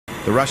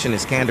The Russian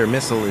Iskander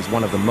missile is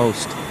one of the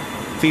most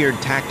feared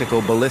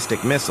tactical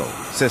ballistic missile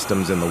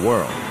systems in the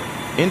world.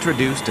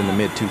 Introduced in the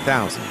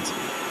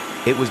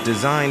mid-2000s, it was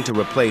designed to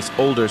replace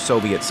older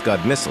Soviet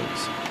Scud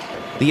missiles.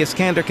 The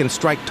Iskander can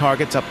strike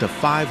targets up to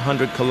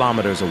 500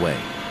 kilometers away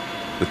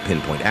with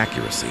pinpoint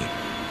accuracy.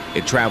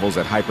 It travels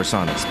at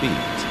hypersonic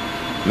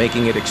speeds,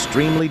 making it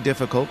extremely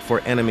difficult for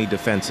enemy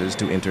defenses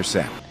to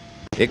intercept.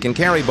 It can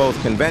carry both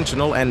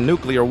conventional and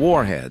nuclear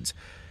warheads,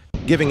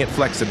 giving it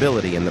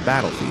flexibility in the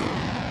battlefield.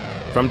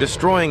 From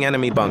destroying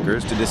enemy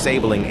bunkers to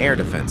disabling air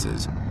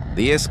defenses,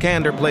 the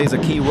Iskander plays a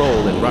key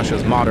role in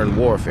Russia's modern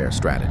warfare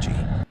strategy.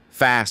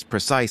 Fast,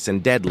 precise,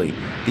 and deadly,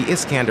 the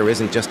Iskander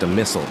isn't just a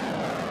missile.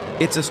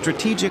 It's a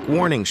strategic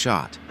warning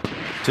shot.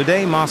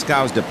 Today,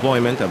 Moscow's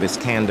deployment of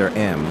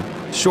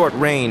Iskander-M,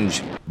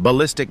 short-range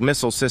ballistic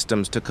missile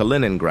systems to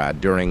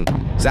Kaliningrad during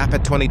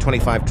Zapad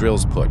 2025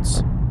 drills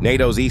puts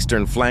NATO's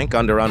eastern flank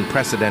under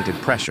unprecedented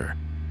pressure.